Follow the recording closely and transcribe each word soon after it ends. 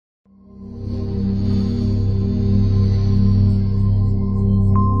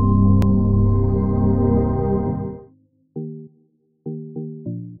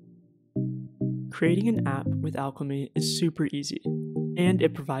Creating an app with Alchemy is super easy, and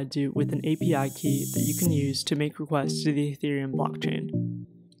it provides you with an API key that you can use to make requests to the Ethereum blockchain.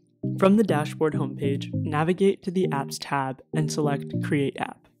 From the dashboard homepage, navigate to the Apps tab and select Create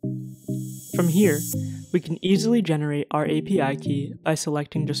App. From here, we can easily generate our API key by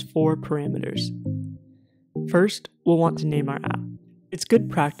selecting just 4 parameters. First, we'll want to name our app. It's good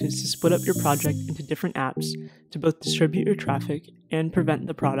practice to split up your project into different apps to both distribute your traffic and prevent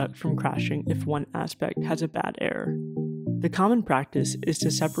the product from crashing if one aspect has a bad error. The common practice is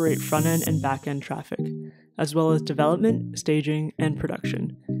to separate front-end and back-end traffic, as well as development, staging, and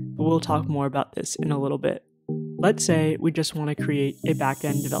production, but we'll talk more about this in a little bit. Let's say we just want to create a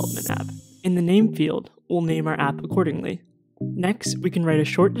back-end development app. In the name field, we'll name our app accordingly. Next, we can write a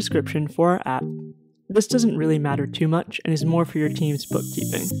short description for our app. This doesn't really matter too much and is more for your team's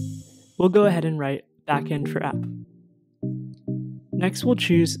bookkeeping. We'll go ahead and write backend for app. Next, we'll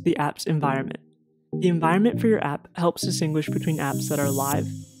choose the app's environment. The environment for your app helps distinguish between apps that are live,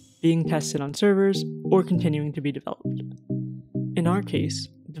 being tested on servers, or continuing to be developed. In our case,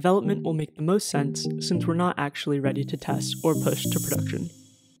 development will make the most sense since we're not actually ready to test or push to production.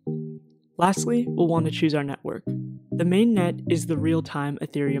 Lastly, we'll want to choose our network. The main net is the real-time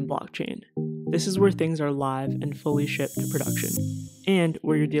Ethereum blockchain. This is where things are live and fully shipped to production, and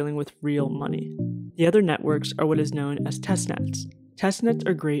where you're dealing with real money. The other networks are what is known as testnets. Testnets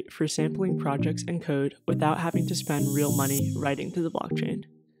are great for sampling projects and code without having to spend real money writing to the blockchain.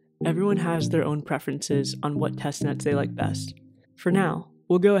 Everyone has their own preferences on what testnets they like best. For now,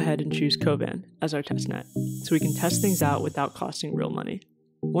 we'll go ahead and choose Kovan as our testnet, so we can test things out without costing real money.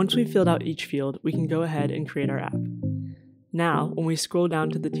 Once we've filled out each field, we can go ahead and create our app. Now, when we scroll down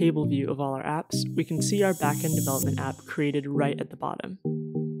to the table view of all our apps, we can see our backend development app created right at the bottom.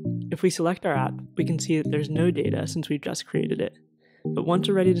 If we select our app, we can see that there's no data since we've just created it. But once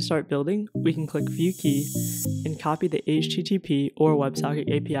we're ready to start building, we can click View Key and copy the HTTP or WebSocket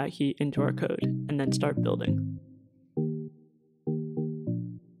API key into our code, and then start building.